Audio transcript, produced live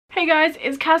Hey guys,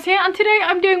 it's Kaz here, and today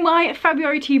I'm doing my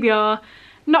February TBR.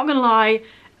 Not gonna lie,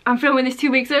 I'm filming this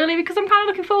 2 weeks early because I'm kind of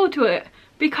looking forward to it.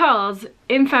 Because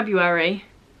in February,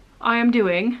 I am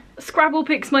doing Scrabble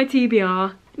Picks My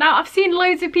TBR. Now, I've seen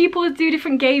loads of people do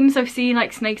different games. I've seen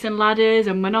like Snakes and Ladders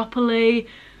and Monopoly,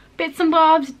 Bits and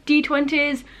Bobs,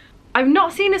 D20s. I've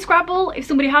not seen a Scrabble. If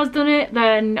somebody has done it,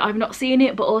 then I've not seen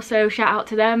it, but also shout out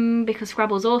to them because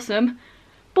Scrabble's awesome.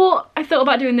 But I thought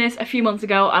about doing this a few months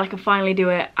ago and I can finally do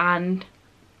it, and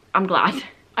I'm glad.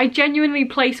 I genuinely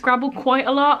play Scrabble quite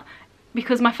a lot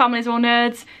because my family's all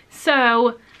nerds.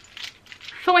 So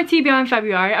for my TBR in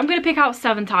February, I'm going to pick out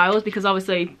 7 tiles because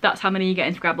obviously that's how many you get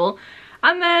in Scrabble.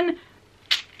 And then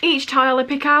each tile I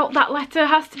pick out, that letter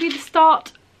has to be the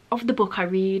start of the book I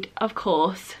read, of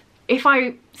course. If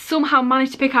I somehow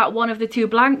manage to pick out one of the 2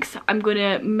 blanks, I'm going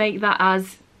to make that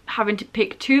as having to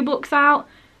pick 2 books out.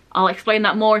 I'll explain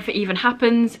that more if it even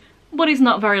happens, but it's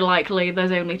not very likely,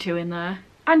 there's only 2 in there.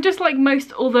 And just like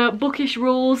most other bookish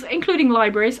rules, including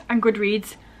libraries and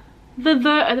Goodreads,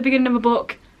 the at the beginning of a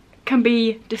book can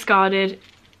be discarded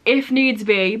if needs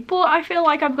be, but I feel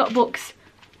like I've got books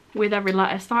with every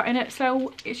letter starting it,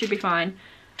 so it should be fine.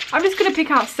 I'm just going to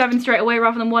pick out 7 straight away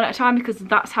rather than 1 at a time because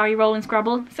that's how you roll in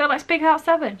Scrabble, so let's pick out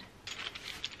 7.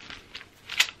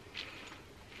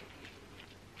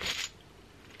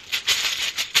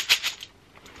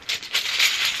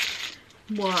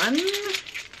 One,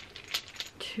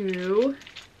 2,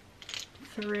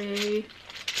 3,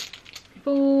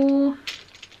 4,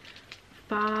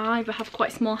 5. I have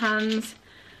quite small hands.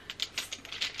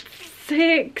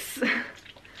 6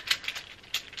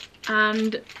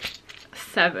 and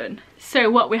 7. So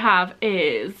what we have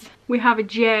is we have a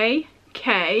J,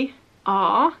 K,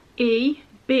 R, E,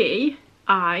 B,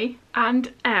 I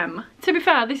and M. To be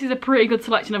fair, this is a pretty good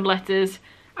selection of letters.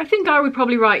 I think I would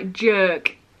probably write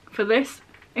jerk for this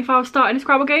if I was starting a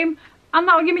Scrabble game, and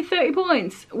that would give me 30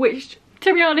 points, which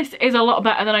to be honest is a lot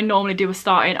better than I normally do with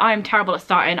starting. I am terrible at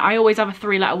starting. I always have a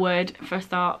 3-letter word for a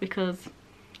start because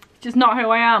it's just not who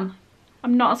I am.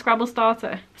 I'm not a Scrabble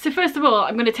starter. So first of all,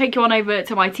 I'm going to take you on over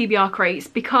to my TBR crates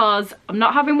because I'm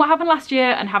not having what happened last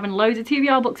year and having loads of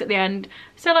TBR books at the end.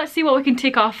 So let's see what we can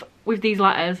tick off with these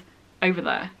letters over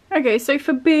there. Okay, so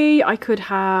for B, I could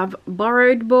have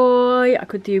borrowed boy, I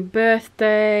could do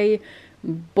birthday,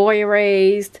 boy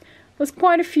erased. There's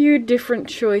quite a few different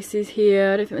choices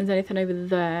here. I don't think there's anything over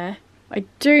there. I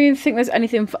don't think there's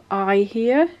anything for I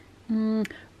here.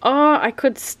 I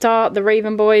could start the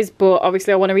Raven Boys, but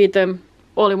obviously I want to read them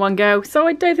all in one go, so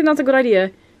I don't think that's a good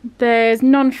idea. There's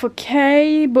none for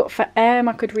K, but for M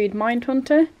I could read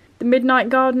Mindhunter. The Midnight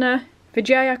Gardener. For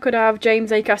J I could have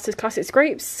James Acaster's Classic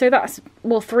Scrapes, so that's,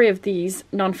 well, 3 of these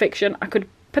non-fiction. I could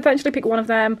potentially pick one of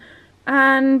them.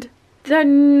 And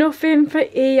then nothing for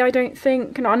E, I don't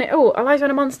think. Not on it. Oh, Eliza and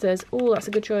the Monsters. Oh, that's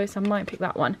a good choice. I might pick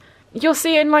that one. You'll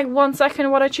see in like 1 second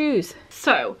what I choose.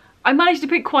 So I managed to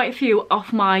pick quite a few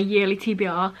off my yearly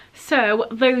TBR. So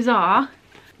those are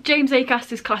James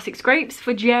Acaster's Classic Scrapes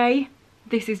for J.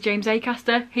 This is James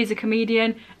Acaster. He's a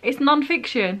comedian. It's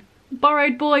non-fiction.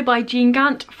 Borrowed Boy by Jean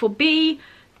Gant for B.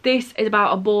 This is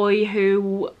about a boy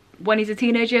who, when he's a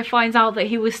teenager, finds out that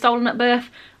he was stolen at birth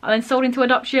and then sold into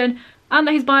adoption, and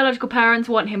that his biological parents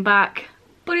want him back.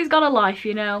 But he's got a life,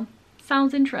 you know.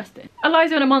 Sounds interesting.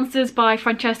 Eliza and the Monsters by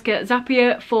Francesca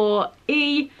Zappia for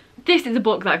E. This is a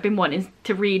book that I've been wanting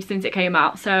to read since it came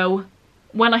out, so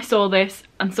when I saw this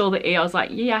and saw the E, I was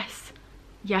like, yes,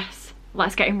 yes,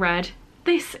 let's get him read.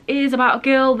 This is about a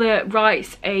girl that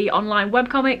writes a online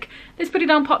webcomic that's pretty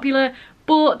damn popular,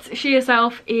 but she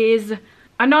herself is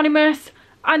anonymous,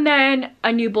 and then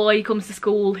a new boy comes to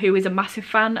school who is a massive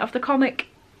fan of the comic,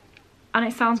 and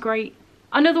it sounds great.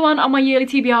 Another one on my yearly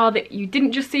TBR that you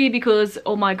didn't just see because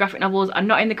all my graphic novels are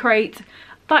not in the crate,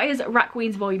 that is Rat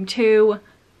Queens Volume 2.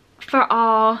 For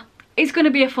R, it's going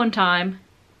to be a fun time.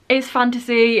 It's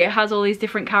fantasy, it has all these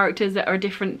different characters that are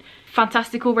different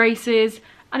fantastical races,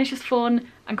 and it's just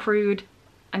fun and crude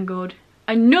and good.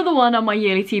 Another one on my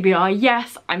yearly TBR,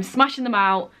 yes, I'm smashing them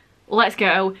out, let's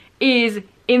go, is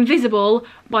Invisible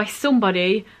by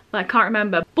somebody that I can't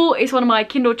remember, but it's one of my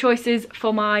Kindle choices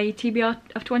for my TBR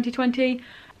of 2020.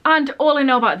 And all I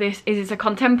know about this is it's a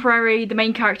contemporary, the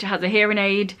main character has a hearing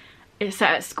aid, it's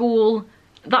set at school,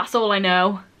 that's all I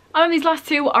know. And then these last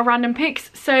 2 are random picks.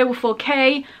 So for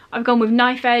K, I've gone with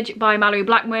Knife Edge by Mallory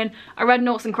Blackman. I read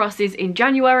Noughts and Crosses in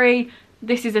January.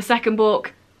 This is the second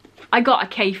book. I got a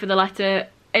K for the letter.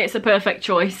 It's a perfect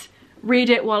choice. Read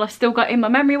it while I've still got in my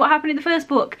memory what happened in the first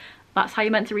book. That's how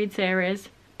you're meant to read series.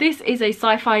 This is a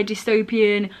sci-fi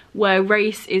dystopian where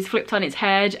race is flipped on its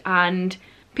head and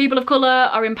people of colour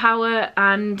are in power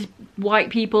and white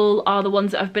people are the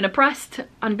ones that have been oppressed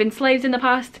and been slaves in the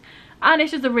past. And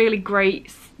it's just a really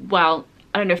great, well,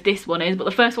 I don't know if this one is, but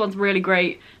the first one's really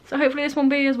great. So hopefully this one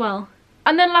will be as well.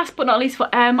 And then last but not least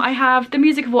for M, I have The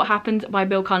Music of What Happened by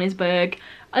Bill Konigsberg.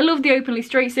 I love the Openly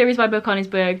Straight series by Bill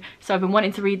Konigsberg, so I've been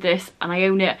wanting to read this and I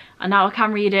own it and now I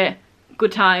can read it.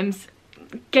 Good times.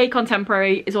 Gay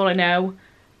contemporary is all I know,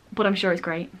 but I'm sure it's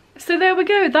great. So there we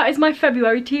go, that is my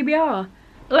February TBR.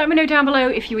 Let me know down below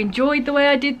if you enjoyed the way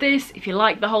I did this, if you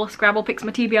liked the whole Scrabble Picks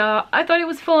My TBR. I thought it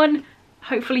was fun,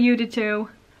 hopefully you did too.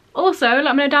 Also,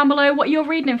 let me know down below what you're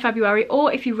reading in February,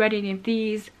 or if you read any of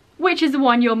these, which is the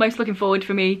one you're most looking forward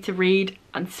for me to read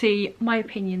and see my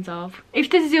opinions of. If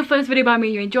this is your first video by me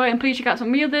and you enjoy it, and please check out some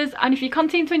of the others, and if you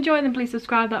continue to enjoy them, please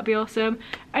subscribe, that'd be awesome.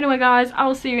 Anyway guys, I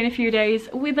will see you in a few days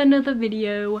with another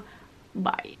video.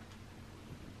 Bye.